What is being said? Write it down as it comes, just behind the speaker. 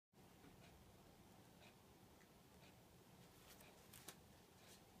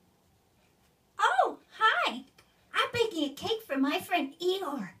baking a cake for my friend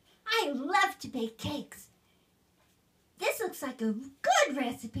Eeyore. I love to bake cakes. This looks like a good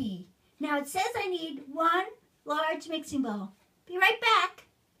recipe. Now it says I need 1 large mixing bowl. Be right back.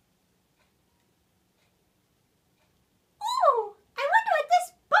 Ooh, I wonder what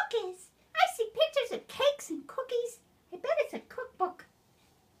this book is. I see pictures of cakes and cookies. I bet it's a cookbook.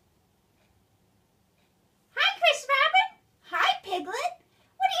 Hi, Chris Robin. Hi, Piglet.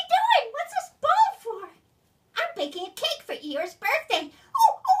 What are you doing? What's this bowl for? I'm baking a cake for Eeyore's birthday.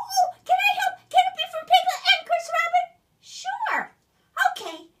 Oh, can I help? Can it be from Piglet and Chris Robin? Sure.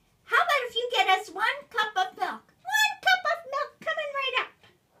 Okay, how about if you get us 1 cup of milk? 1 cup of milk coming right up.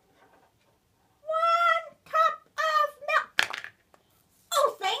 1 cup of milk.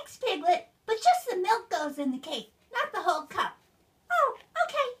 Oh, thanks, Piglet. But just the milk goes in the cake, not the whole cup. Oh,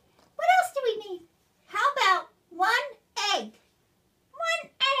 okay. What else do we need? How about 1 egg?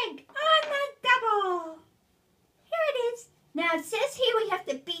 1 egg on the double. Here it is. Now it says here we have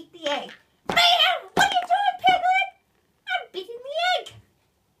to beat the egg. Bam! What are you doing, Piglet? I'm beating the egg.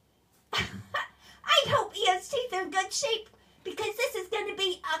 I hope Eeyore's teeth are in good shape because this is going to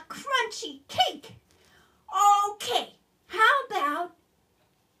be a crunchy cake. Okay, how about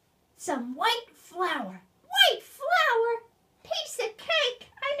some white flour? White flour? Piece of cake.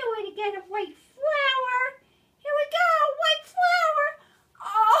 I know where to get a white flour. Here we go, white flour.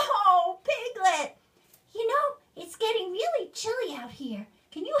 Oh, Piglet. You know, it's getting really chilly out here.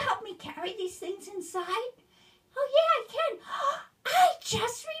 Can you help me carry these things inside? Oh, yeah, I can. I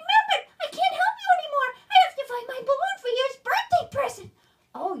just remembered. I can't help you anymore. I have to find my balloon for your birthday present.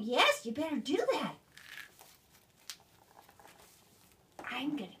 Oh, yes, you better do that.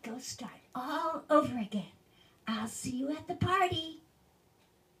 I'm going to go start all over again. I'll see you at the party.